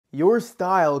Your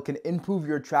style can improve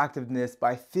your attractiveness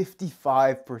by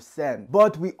 55%.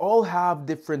 But we all have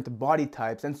different body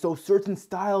types, and so certain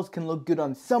styles can look good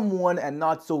on someone and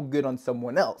not so good on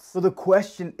someone else. So the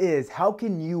question is, how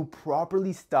can you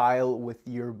properly style with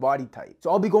your body type? So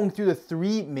I'll be going through the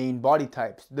three main body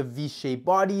types: the V-shaped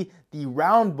body, the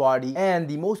round body, and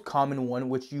the most common one,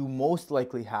 which you most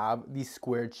likely have, the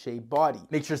squared shaped body.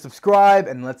 Make sure to subscribe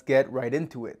and let's get right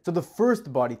into it. So the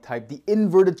first body type, the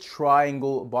inverted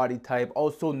triangle body type,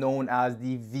 also known as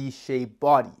the V-shaped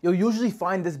body. You'll usually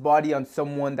find this body on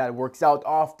someone that works out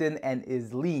often and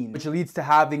is lean, which leads to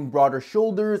having broader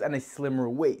shoulders and a slimmer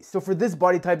waist. So for this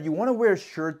body type, you want to wear a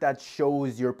shirt that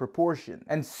shows your proportion.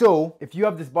 And so if you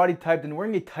have this body type, then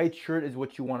wearing a tight shirt is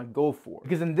what you want to go for,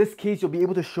 because in this case, you'll be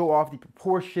able to show off the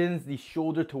proportions, the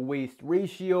shoulder to waist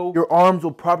ratio. Your arms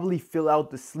will probably fill out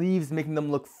the sleeves, making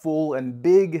them look full and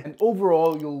big, and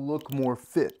overall you'll look more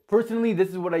fit. Personally, this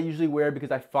is what I usually wear because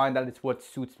I find that it's what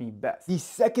suits me best. The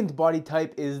second body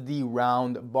type is the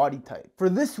round body type. For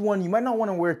this one, you might not want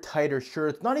to wear tighter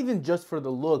shirts, not even just for the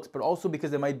looks, but also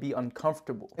because it might be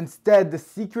uncomfortable. Instead, the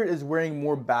secret is wearing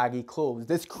more baggy clothes.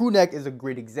 This crew neck is a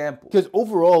great example, because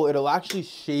overall it'll actually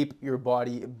shape your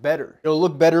body better. It'll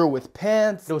look better with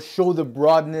pants, it'll show the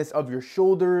broadness of your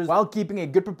shoulders while keeping a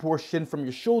good proportion from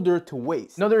your shoulder to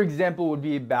waist. Another example would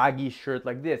be a baggy shirt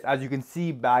like this. As you can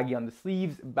see, baggy on the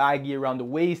sleeves, baggy around the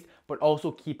waist, but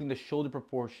also keeping the shoulder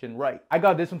proportion right. I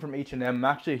got this one from H&M. I'm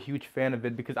actually a huge fan of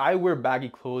it because I wear baggy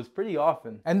clothes pretty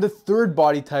often. And the third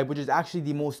body type, which is actually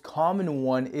the most common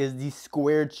one, is the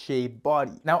squared shape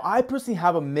body. Now, I personally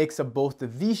have a mix of both the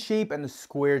V shape and the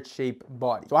squared shape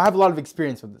body, so I have a lot of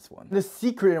experience with this one. The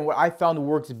secret and what I found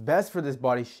works best for this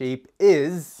body shape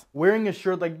is wearing a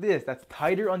shirt like this that's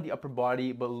tighter on the upper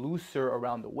body but looser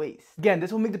around the waist. Again,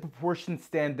 this will make the proportion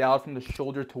stand out from the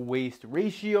shoulder to waist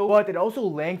ratio, but it also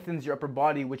lengthens your upper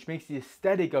body, which makes the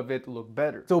aesthetic of it look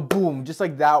better. So boom, just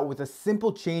like that, with a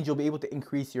simple change, you'll be able to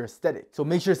increase your aesthetic. So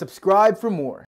make sure to subscribe for more.